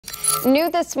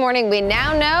New this morning, we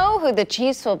now know who the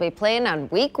Chiefs will be playing on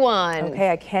week 1.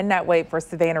 Okay, I cannot wait for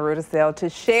Savannah Rudisell to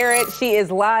share it. She is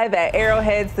live at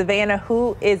Arrowhead. Savannah,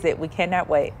 who is it? We cannot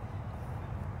wait.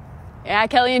 Yeah,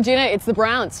 Kelly and Gina, it's the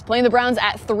Browns. Playing the Browns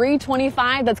at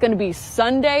 3:25. That's going to be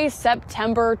Sunday,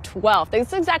 September 12th.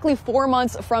 It's exactly 4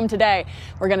 months from today.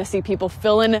 We're going to see people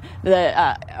filling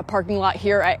the parking lot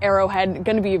here at Arrowhead.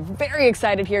 Going to be very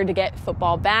excited here to get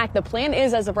football back. The plan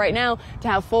is, as of right now, to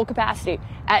have full capacity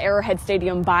at Arrowhead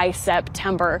Stadium by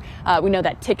September. We know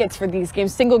that tickets for these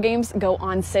games, single games, go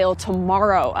on sale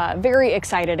tomorrow. Very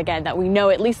excited again that we know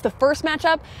at least the first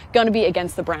matchup going to be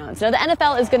against the Browns. Now, the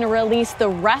NFL is going to release the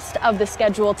rest of the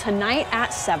schedule tonight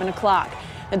at 7 o'clock.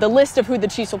 And the list of who the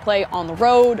Chiefs will play on the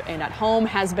road and at home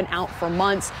has been out for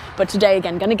months, but today,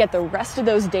 again, going to get the rest of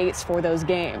those dates for those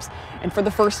games. And for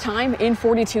the first time in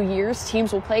 42 years,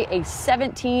 teams will play a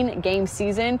 17-game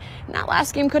season. And that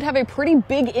last game could have a pretty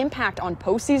big impact on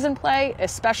postseason play,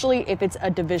 especially if it's a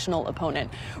divisional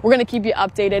opponent. We're going to keep you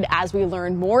updated as we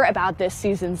learn more about this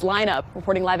season's lineup.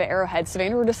 Reporting live at Arrowhead,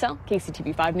 Savannah Rudisell,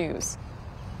 KCTV 5 News.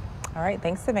 All right,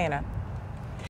 thanks, Savannah.